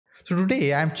So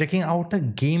today I'm checking out a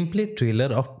gameplay trailer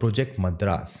of Project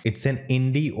Madras. It's an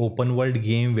indie open world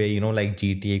game where like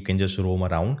GTA you can just roam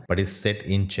around, but it's set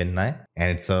in Chennai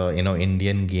and it's a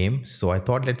Indian game. So I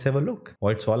thought let's have a look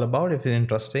what it's all about. If it's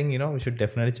interesting, we should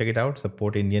definitely check it out.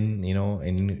 Support Indian,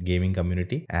 in gaming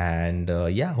community, and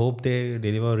yeah, hope they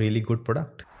deliver a really good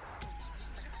product.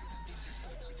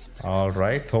 All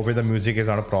right, hope the music is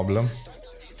not a problem.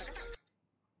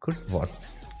 Good what?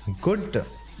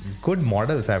 Good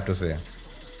models, I have to say.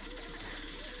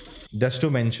 Just to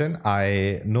mention,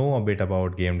 I know a bit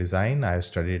about game design. I've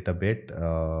studied it a bit,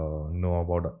 know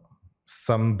about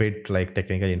some bit like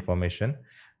technical information.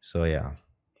 So yeah,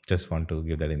 just want to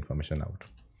give that information out.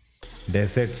 Their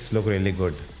sets look really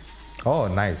good. Oh,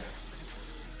 nice.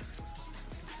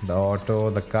 The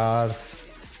auto, the cars.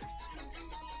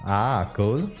 Ah,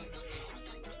 cool.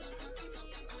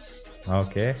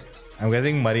 Okay. I'm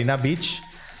guessing Marina Beach.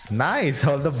 Nice.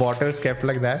 All the bottles kept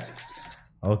like that.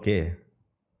 Okay.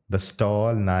 The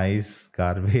stall, nice.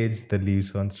 Garbage, the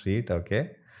leaves on street.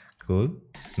 Okay. Cool.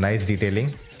 Nice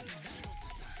detailing.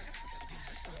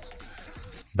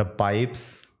 The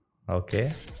pipes.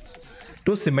 Okay.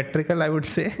 Too symmetrical, I would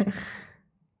say.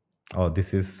 Oh,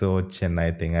 this is so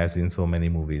Chennai thing. I've seen so many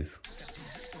movies.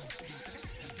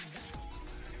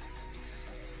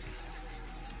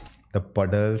 The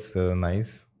puddles,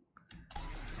 nice.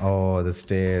 Oh, the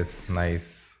stairs,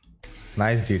 nice.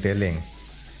 Nice detailing.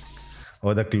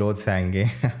 Oh, the clothes hanging.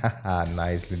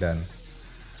 Nicely done.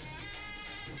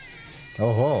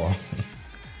 Oh,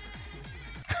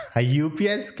 a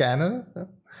UPI scanner?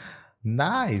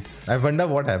 Nice. I wonder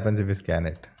what happens if we scan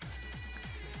it.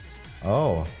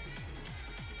 Oh,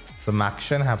 some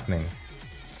action happening.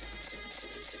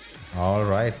 All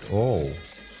right. Oh,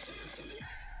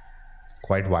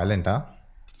 quite violent, huh?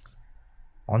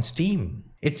 On Steam.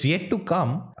 It's yet to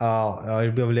come.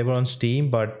 It'll be available on Steam,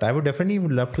 but I would definitely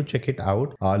love to check it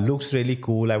out. Looks really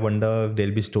cool. I wonder if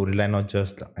there'll be storyline or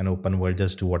just an open world,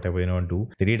 just do whatever do.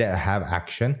 They did have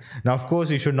action. Now, of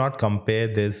course, you should not compare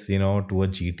this, to a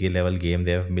GTA level game.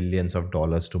 They have millions of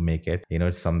dollars to make it.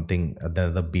 It's something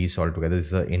the beast altogether. This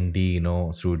is an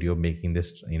indie, studio making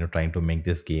this, trying to make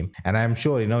this game. And I'm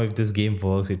sure, if this game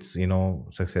works, it's,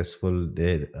 successful.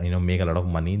 They, make a lot of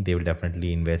money. They will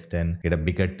definitely invest and get a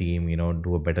bigger team,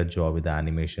 do a better job with the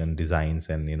animation designs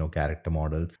and character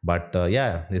models. But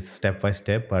yeah, this step by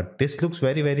step, but this looks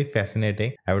very, very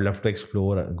fascinating. I would love to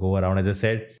explore, go around. As I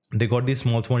said, they got these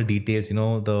small details,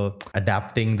 the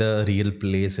adapting the real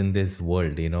place in this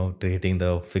world, creating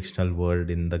the fictional world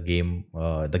in the game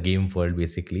world,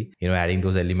 basically, adding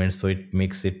those elements so it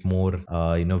makes it more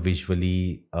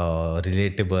visually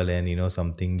relatable and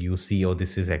something you see, oh,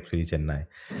 this is actually Chennai.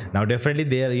 Now definitely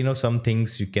there are some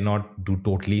things you cannot do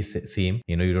totally same.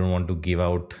 You don't want to give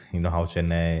out how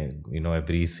Chennai,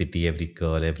 every city, every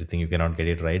curl, everything, you cannot get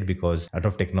it right, because out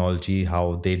of technology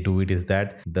how they do it is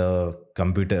that the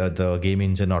game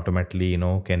engine automatically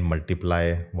can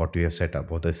multiply what you have set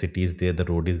up, or the city is there, the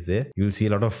road is there. You'll see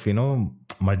a lot of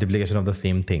multiplication of the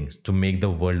same things to make the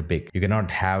world big. You cannot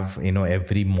have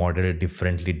every model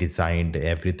differently designed,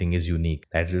 everything is unique.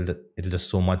 It'll just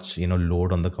so much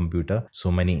load on the computer,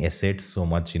 so many assets, so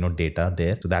much data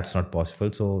there, so that's not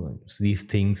possible. So these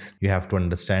things you have to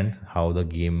understand how the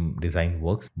game design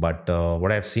works. But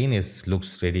what I've seen is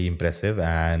looks really impressive,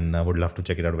 and I would love to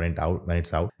check it out when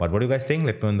it's out. But what do you guys think?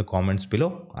 Let me know in the comments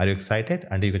below. Are you excited?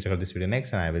 Until you can check out this video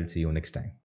next, and I will see you next time.